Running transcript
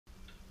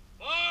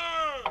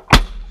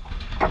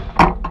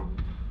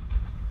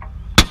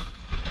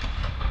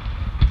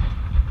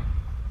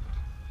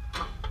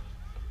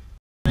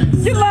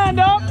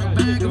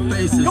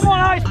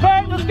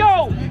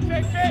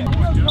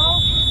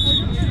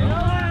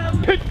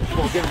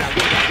Come on, get him down,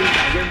 get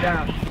him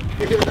down,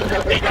 get him down, get him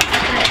down.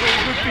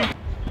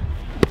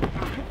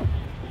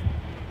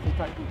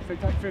 Stay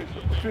tight, finish.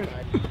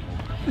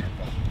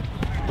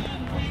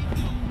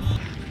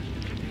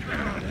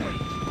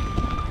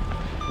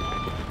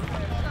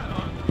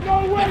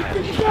 No way, get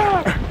it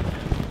down!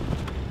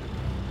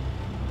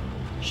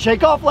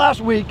 Shake off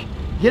last week,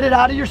 get it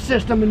out of your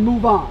system, and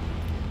move on.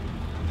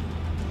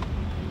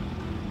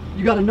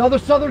 You got another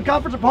Southern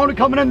Conference opponent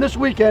coming in this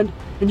weekend,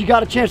 and you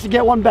got a chance to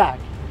get one back.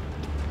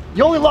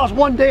 You only lost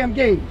one damn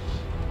game.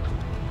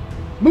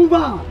 Move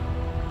on.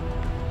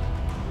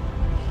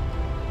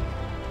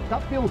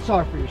 Stop feeling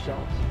sorry for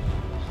yourselves.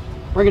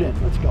 Bring it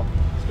in. Let's go.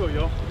 Let's go,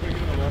 y'all.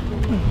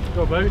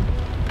 Go, baby.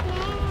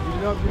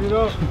 Get it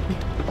up.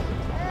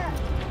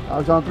 I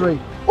was on 3.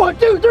 1,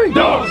 2, 3.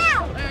 No!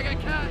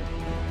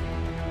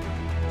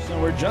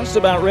 So we're just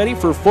about ready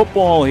for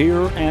football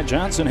here at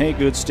Johnson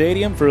Haygood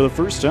Stadium for the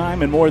first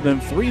time in more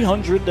than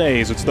 300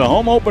 days. It's the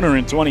home opener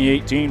in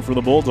 2018 for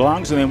the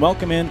Bulldogs, and then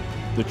welcome in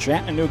the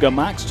Chattanooga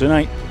Mocs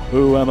tonight,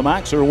 who the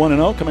Mocs are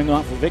 1-0 coming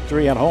off a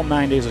victory at home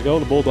 9 days ago.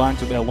 The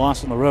Bulldogs had a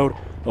loss on the road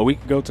a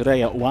week ago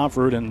today at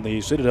Wofford, and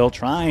the Citadel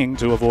trying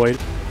to avoid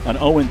an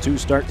 0-2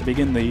 start to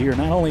begin the year,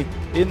 not only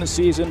in the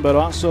season but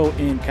also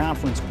in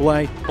conference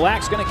play.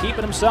 Black's going to keep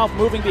it himself,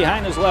 moving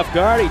behind his left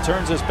guard. He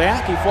turns his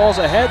back, he falls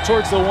ahead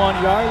towards the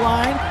 1-yard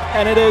line,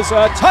 and it is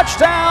a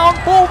touchdown,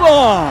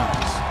 Bulldogs!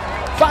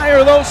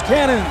 Fire those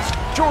cannons!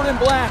 Jordan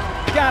Black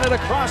got it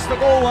across the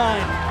goal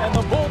line, and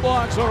the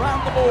Bulldogs are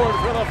on the board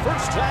for the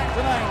first time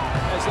tonight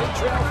as they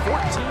trail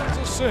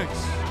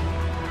 14-6.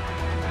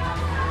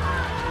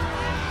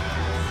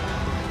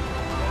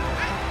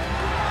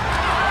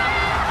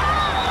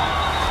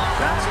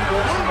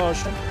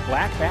 Motion.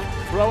 Black back to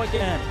throw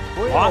again.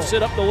 Offs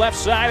it up the left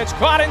side. It's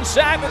caught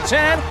inside the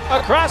 10,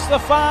 across the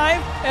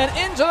 5, and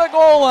into the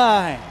goal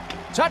line.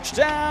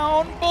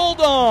 Touchdown,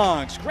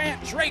 Bulldogs.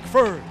 Grant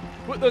Drakeford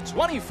with the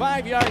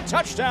 25-yard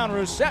touchdown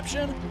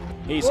reception.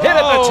 He's hit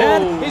at the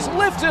 10. He's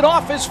lifted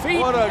off his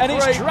feet, and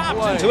he's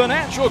dropped into the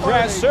natural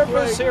grass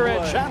surface here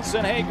at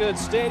Johnson Haygood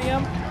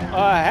Stadium.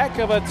 A heck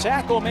of a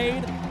tackle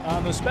made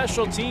on the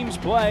special teams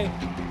play.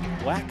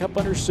 Black up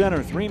under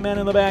center, 3 men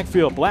in the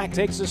backfield. Black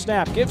takes the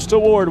snap, gives to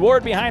Ward.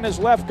 Ward behind his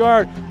left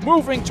guard,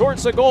 moving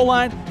towards the goal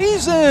line.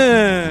 He's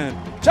in!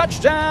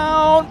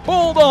 Touchdown,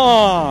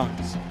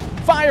 Bulldogs!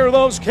 Fire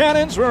those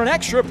cannons. We're an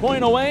extra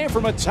point away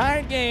from a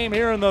tied game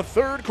here in the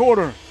third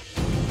quarter.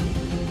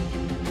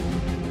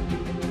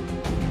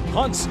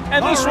 Hunts,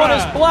 and this one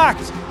is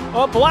blocked.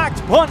 A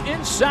blocked punt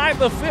inside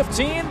the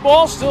 15.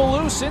 Ball still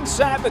loose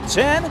inside the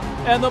 10,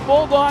 and the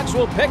Bulldogs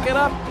will pick it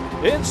up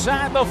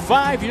inside the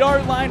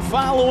 5-yard line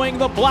following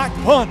the blocked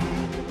punt.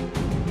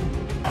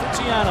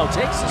 Tiano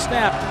takes the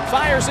snap,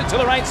 fires it to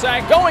the right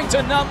side, going to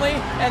Nunley,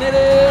 and it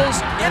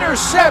is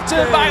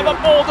intercepted by the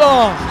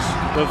Bulldogs.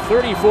 The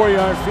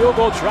 34-yard field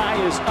goal try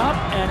is up,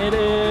 and it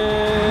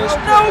is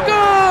no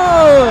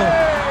good!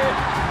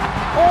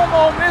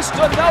 Olmo missed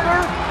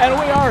another, and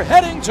we are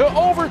heading to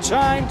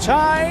overtime,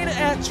 tied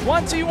at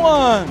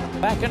 21.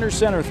 Back under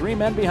center, 3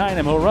 men behind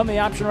him. He'll run the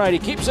option right. He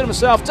keeps it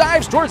himself,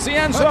 dives towards the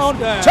end zone.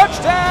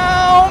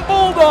 Touchdown,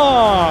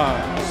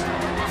 Bulldogs!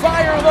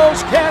 Fire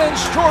those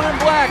cannons. Jordan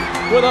Black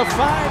with a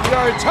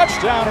 5-yard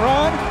touchdown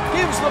run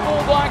gives the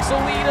Bulldogs the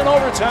lead in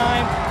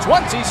overtime,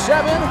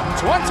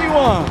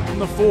 27-21. From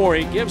the 4,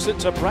 he gives it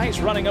to Price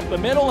running up the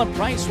middle, and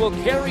Price will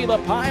carry the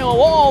pile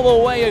all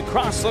the way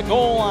across the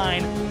goal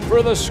line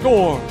for the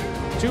score.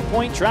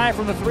 2-point try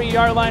from the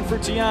 3-yard line for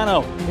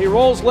Tiano. He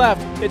rolls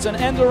left. It's an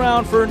end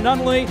around for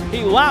Nunley.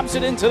 He lobs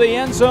it into the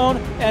end zone,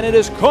 and it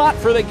is caught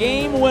for the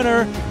game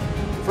winner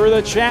for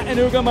the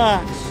Chattanooga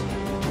Mocs.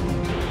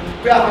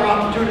 We have our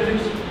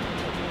opportunities.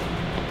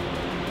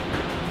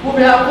 We'll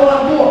be out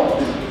on more.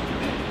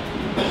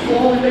 It will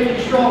only make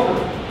you stronger.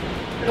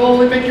 It'll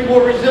only make you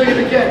more resilient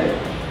again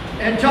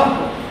and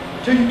tougher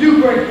until you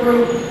do break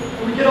through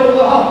and we get over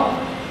the hump.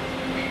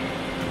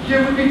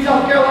 Here we beat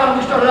South Carolina,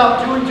 we started out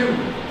 2-2.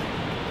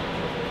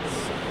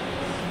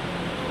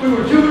 We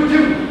were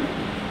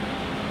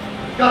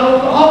 2-2. Got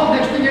over the hump,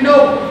 next thing you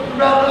know, we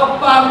rounded up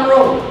 5 in a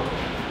row.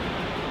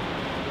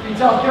 Beat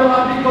South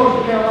Carolina, beat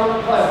Coastal Carolina in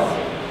the playoffs.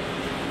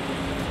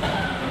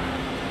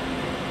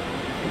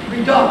 It can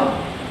be done.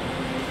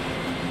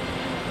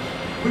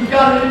 We've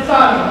got it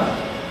inside of us.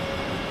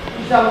 We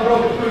just haven't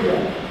broken through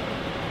yet.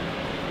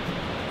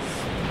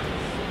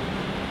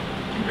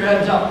 Keep your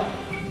heads up.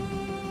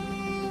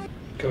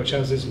 Coach,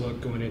 how's this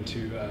look going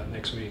into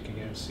next week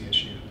against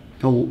CSU?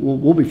 Oh,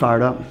 we'll be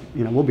fired up.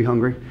 You know, we'll be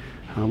hungry.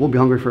 We'll be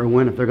hungry for a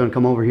win. If they're going to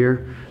come over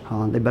here,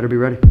 they better be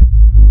ready.